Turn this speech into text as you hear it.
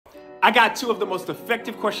I got two of the most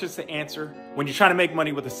effective questions to answer when you're trying to make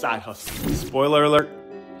money with a side hustle. Spoiler alert,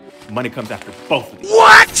 money comes after both of these.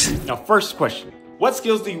 What? Now, first question, what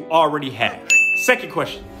skills do you already have? Second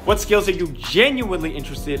question, what skills are you genuinely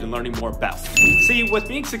interested in learning more about? See, with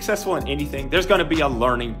being successful in anything, there's gonna be a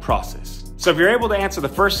learning process. So if you're able to answer the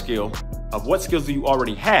first skill of what skills do you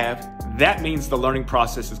already have, that means the learning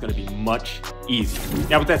process is gonna be much easier.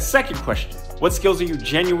 Now with that second question, what skills are you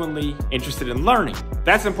genuinely interested in learning?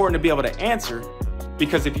 That's important to be able to answer,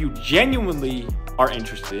 because if you genuinely are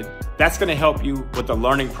interested, that's gonna help you with the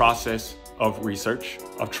learning process of research,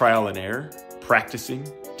 of trial and error, practicing,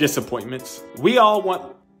 disappointments. We all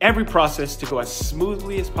want every process to go as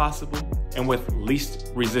smoothly as possible and with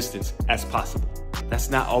least resistance as possible. That's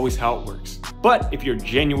not always how it works. But if you're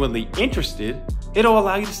genuinely interested, it'll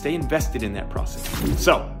allow you to stay invested in that process.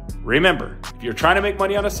 So remember, if you're trying to make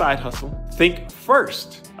money on a side hustle, think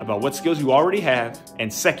first about what skills you already have,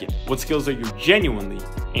 and second, what skills are you genuinely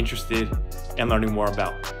interested in learning more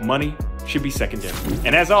about? Money should be secondary.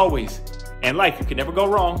 And as always, in life, you can never go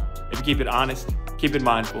wrong if you keep it honest, keep it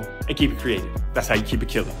mindful, and keep it creative. That's how you keep it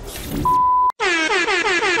killing.